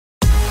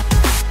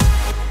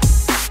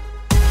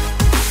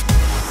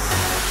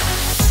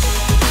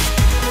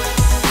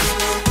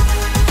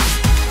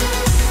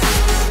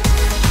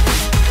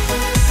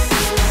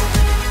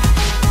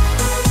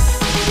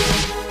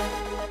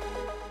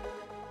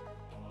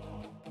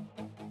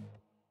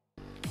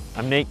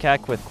I'm Nate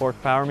Keck with Cork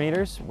Power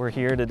Meters. We're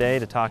here today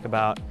to talk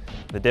about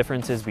the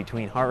differences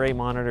between heart rate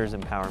monitors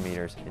and power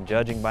meters. And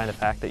judging by the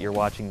fact that you're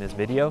watching this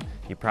video,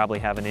 you probably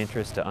have an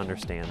interest to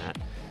understand that.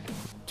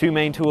 Two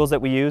main tools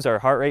that we use are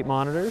heart rate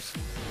monitors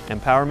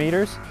and power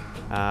meters,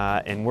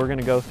 and we're going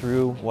to go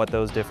through what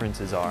those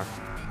differences are.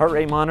 Heart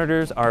rate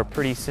monitors are a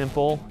pretty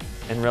simple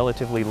and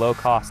relatively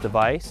low-cost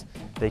device.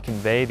 They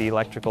convey the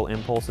electrical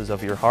impulses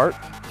of your heart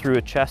through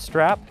a chest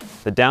strap.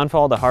 The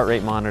downfall to heart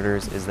rate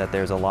monitors is that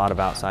there's a lot of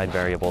outside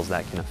variables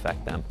that can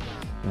affect them.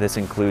 This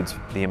includes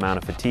the amount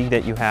of fatigue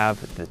that you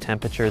have, the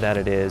temperature that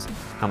it is,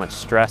 how much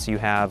stress you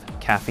have,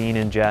 caffeine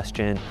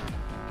ingestion,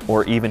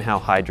 or even how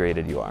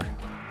hydrated you are.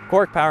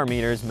 Cork power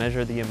meters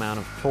measure the amount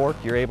of torque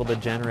you're able to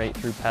generate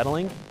through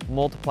pedaling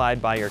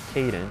multiplied by your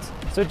cadence.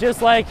 So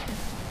just like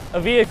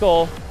a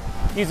vehicle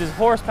uses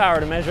horsepower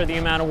to measure the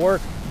amount of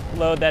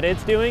workload that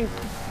it's doing,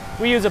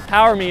 we use a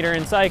power meter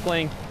in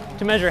cycling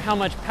to measure how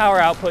much power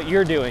output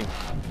you're doing.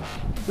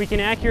 We can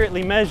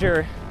accurately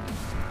measure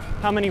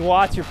how many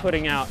watts you're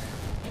putting out.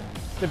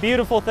 The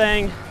beautiful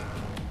thing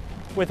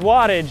with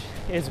wattage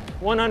is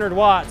 100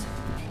 watts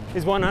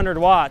is 100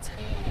 watts.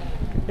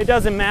 It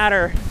doesn't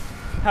matter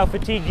how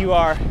fatigued you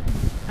are,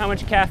 how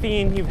much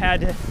caffeine you've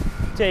had to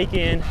take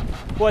in,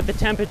 what the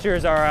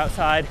temperatures are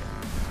outside,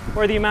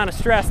 or the amount of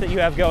stress that you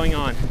have going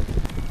on.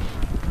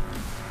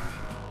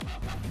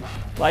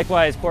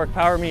 Likewise, Cork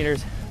power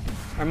meters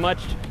are much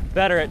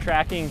better at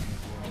tracking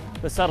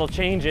the subtle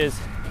changes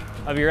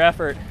of your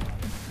effort.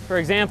 For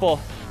example,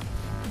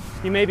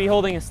 you may be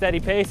holding a steady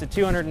pace at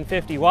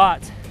 250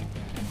 watts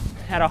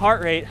at a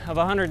heart rate of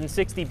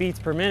 160 beats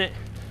per minute,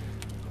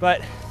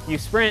 but you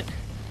sprint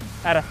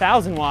at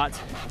 1,000 watts.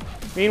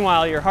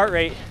 Meanwhile, your heart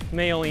rate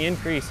may only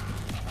increase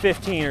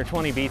 15 or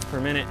 20 beats per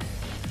minute.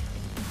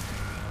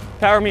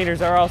 Power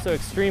meters are also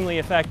extremely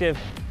effective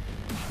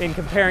in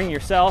comparing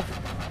yourself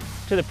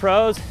to the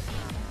pros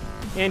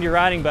and your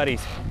riding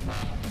buddies.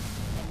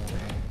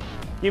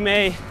 You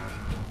may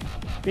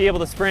be able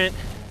to sprint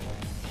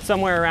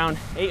somewhere around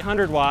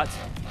 800 watts.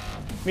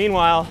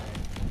 Meanwhile,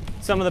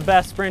 some of the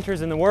best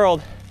sprinters in the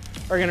world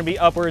are going to be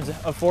upwards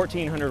of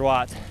 1,400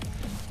 watts.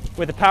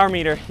 With a power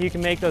meter, you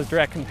can make those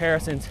direct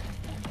comparisons.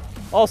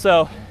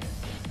 Also,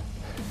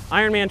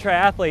 Ironman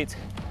triathletes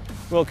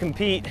will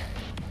compete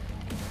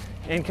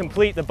and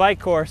complete the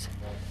bike course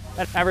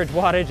at an average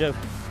wattage of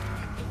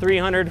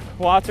 300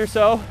 watts or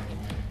so,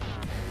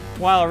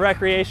 while a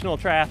recreational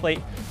triathlete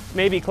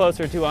may be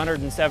closer to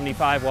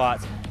 175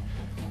 watts.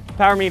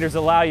 Power meters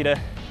allow you to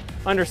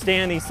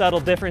understand these subtle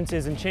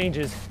differences and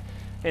changes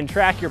and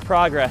track your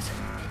progress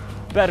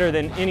better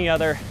than any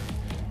other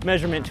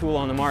measurement tool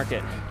on the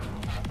market.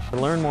 To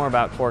learn more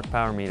about Cork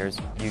power meters,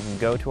 you can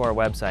go to our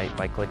website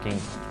by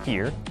clicking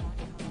here,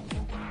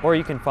 or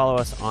you can follow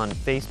us on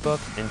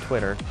Facebook and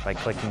Twitter by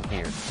clicking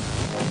here.